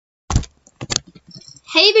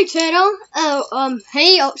Hey, Big Turtle.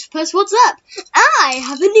 Hey, Octopus, what's up? I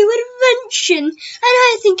have a new invention, and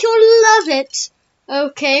I think you'll love it.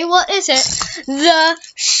 Okay, what is it? The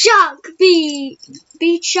shark bead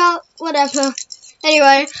shark, whatever.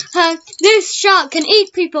 Anyway, this shark can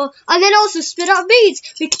eat people, and then also spit out beads.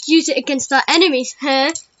 We could use it against our enemies,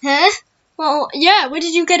 huh? Well, yeah, where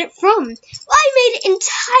did you get it from? Well, I made it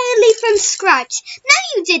entirely from scratch. No,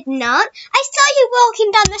 you did not. I saw you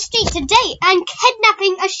walking down the street today and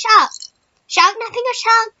kidnapping a shark. Shark-napping a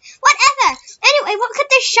shark? Whatever. Anyway, what could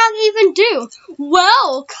this shark even do?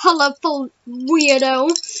 Well, colourful weirdo,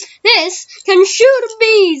 this can shoot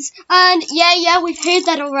bees. And yeah, we've heard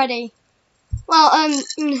that already. Well,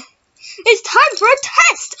 it's time for a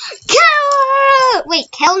test. Kill! Wait,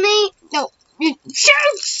 kill me? No,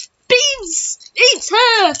 shoot! Beads! Eat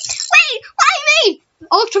her! Wait, why me?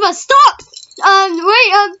 Octopus, stop!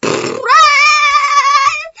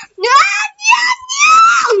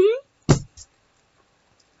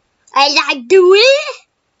 I like do it.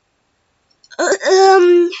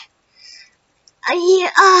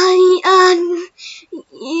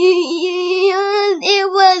 It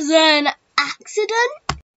was an accident.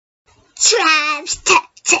 Traps,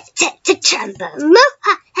 tramp.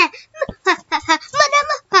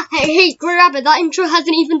 Hey, Rabbit, that intro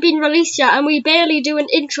hasn't even been released yet, and we barely do an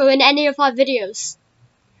intro in any of our videos.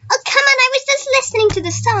 Oh, come on, I was just listening to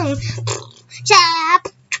the song.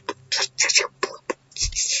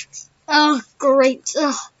 Oh, great.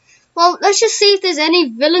 Ugh. Well, let's just see if there's any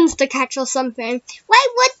villains to catch or something. Why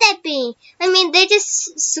would there be? I mean, they're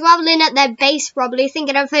just swabbling at their base, probably,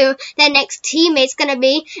 thinking of who their next teammate's gonna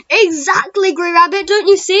be. Exactly, Grey Rabbit, don't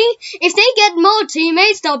you see? If they get more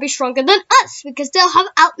teammates, they'll be stronger than us, because they'll have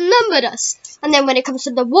outnumbered us. And then when it comes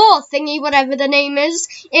to the war thingy, whatever the name is,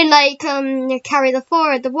 in, like, Carry the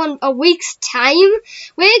Forward, a week's time,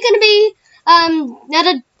 we're gonna be, at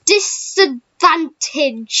a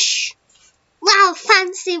disadvantage. Wow,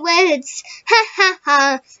 fancy words. Ha ha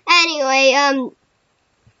ha. Anyway,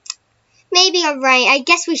 maybe you're right. I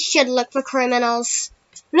guess we should look for criminals.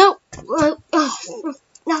 No,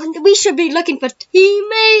 we should be looking for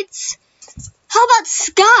teammates. How about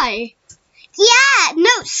Sky? Yeah,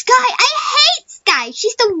 no, Sky. I hate Sky.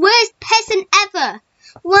 She's the worst person ever.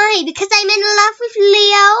 Why? Because I'm in love with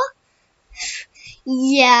Leo?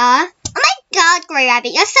 Yeah. Oh my God, Grey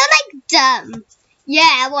Rabbit, you're so, like, dumb.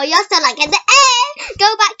 Yeah, well, you're still like in the air.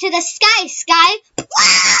 Go back to the sky, Sky.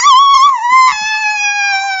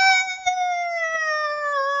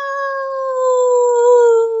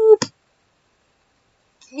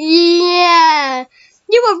 Yeah,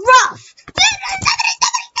 you were rough.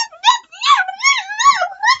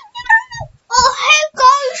 Oh, hey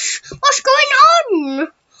guys, what's going on?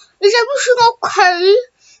 Is everything okay?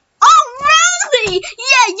 Oh, Rosie!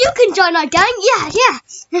 Yeah, you can join our gang. Yeah.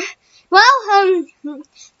 Well,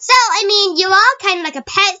 so, I mean, you are kind of like a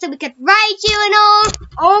pet, so we could ride you and all.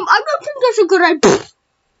 I don't think that's a good idea.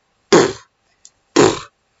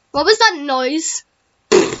 What was that noise?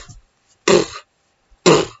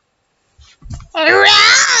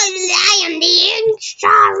 I am the ink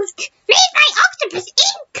shark. Read my octopus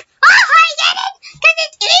ink. Oh, I get it, because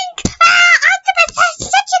it's ink. Octopus has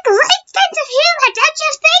such a great sense of humor, don't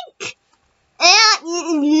you think?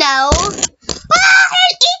 No.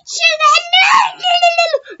 I'll eat you then!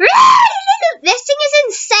 This thing is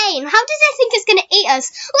insane. How does it think it's going to eat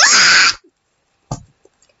us?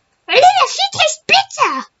 She tastes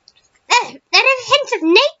bitter. And a hint of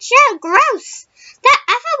nature. Gross. That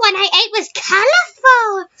other one I ate was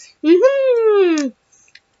colourful.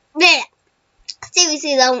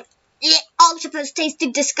 Seriously though, octopus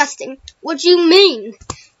tasted disgusting. What do you mean?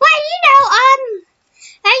 Well,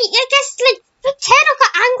 I guess, like, the turtle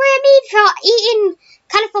got angry at me for eating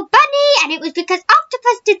colourful bunny, and it was because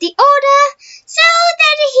octopus did the order. So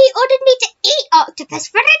then he ordered me to eat octopus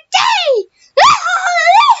for a day.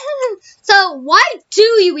 So why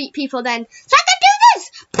do you eat people then? So I can do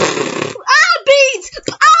this. Beads!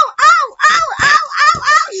 Ow!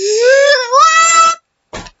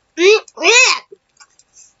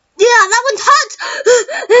 Yeah, that one's hot.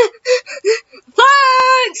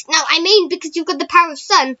 Thanks. No, I mean because you've got the power of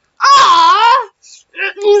sun.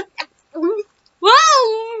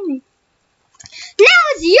 Whoa! Now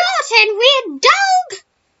it's your turn, weird dog.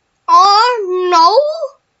 Oh no!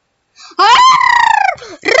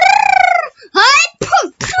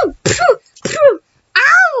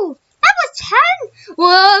 Ow! That was 10.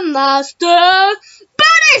 Well, master,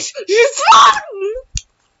 banish!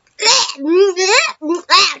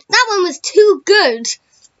 That one was too good.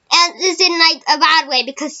 And it's in, like, a bad way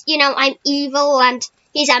because, you know, I'm evil and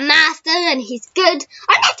he's a master and he's good. And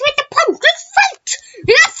that's with the pumpkin fight!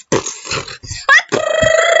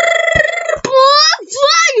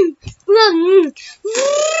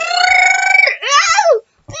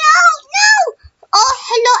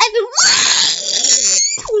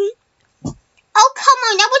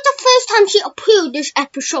 you this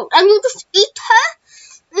episode, and you just eat her?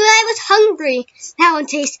 I was hungry. That one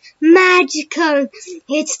tastes magical.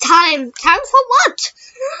 It's time. Time for what?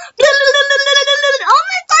 Oh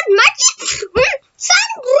my god, magic!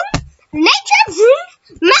 Sun! Nature!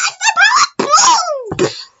 Master power!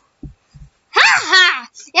 Ha ha!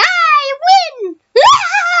 I win!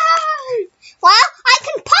 Well, I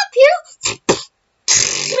can pop you.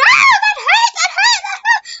 That hurt!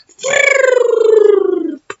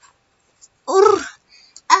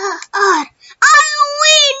 I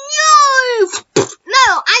win you! No,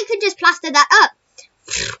 I could just plaster that up.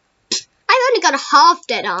 I've only got a half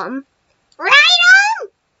dead arm. Right arm?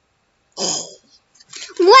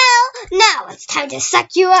 Well, now it's time to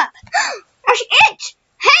suck you up. That's it!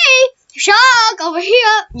 Hey, shark, over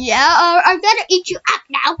here. Yeah, I'm gonna eat you up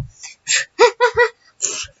now.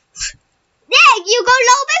 There you go,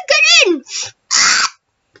 Logan, get in.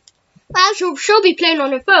 Well, she'll be playing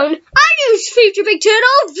on her phone. I use Future Big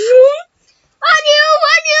Turtle. On you.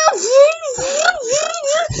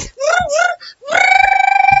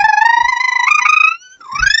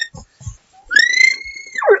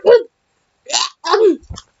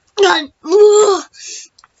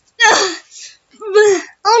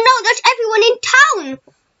 Oh no, that's everyone in town.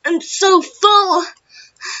 I'm so full.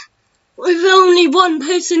 If only one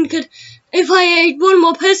person could... If I ate one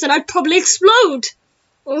more person, I'd probably explode.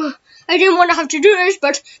 Oh, I didn't want to have to do this,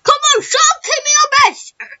 but... Come on, Shark, give me your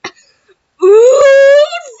best.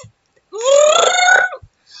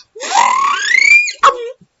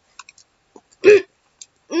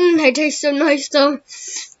 They taste so nice, though.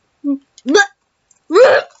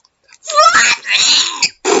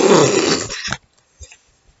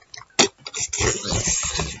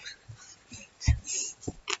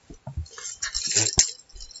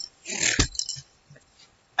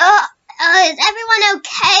 Is everyone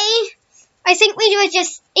okay? I think we were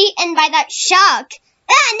just eaten by that shark.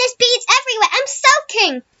 And there's beads everywhere. I'm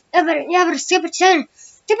soaking.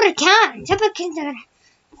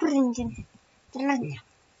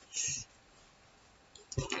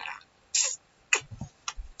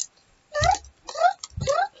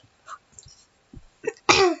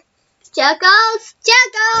 Juggles.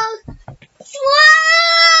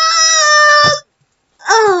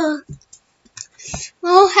 Oh.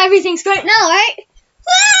 Well, everything's great now, right?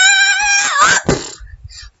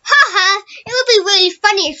 Haha, it would be really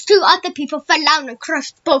funny if two other people fell down and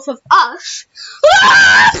crushed both of us.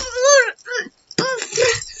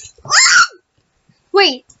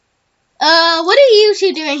 Wait, what are you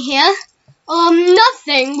two doing here?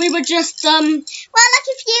 Nothing. We were just, Well, lucky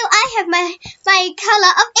for you, I have my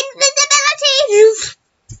color of invisibility.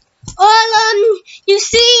 Well, you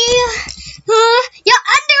see, you're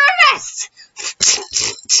under arrest.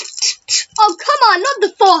 Oh, come on, not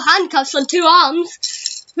the 4 handcuffs on 2 arms.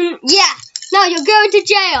 Yeah, now you're going to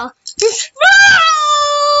jail.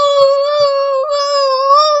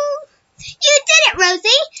 You did it,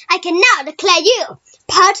 Rosie. I can now declare you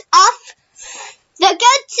part of the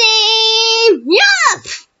good team. Yup.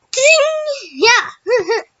 Yeah.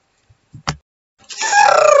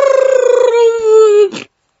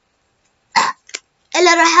 A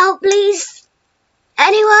little help, please.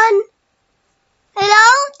 Anyone? Hello?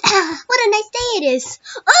 What a nice day it is.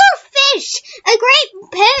 Oh, fish! A great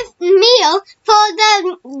meal for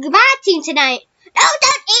the bad team tonight. No,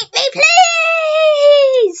 don't eat me,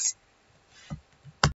 please!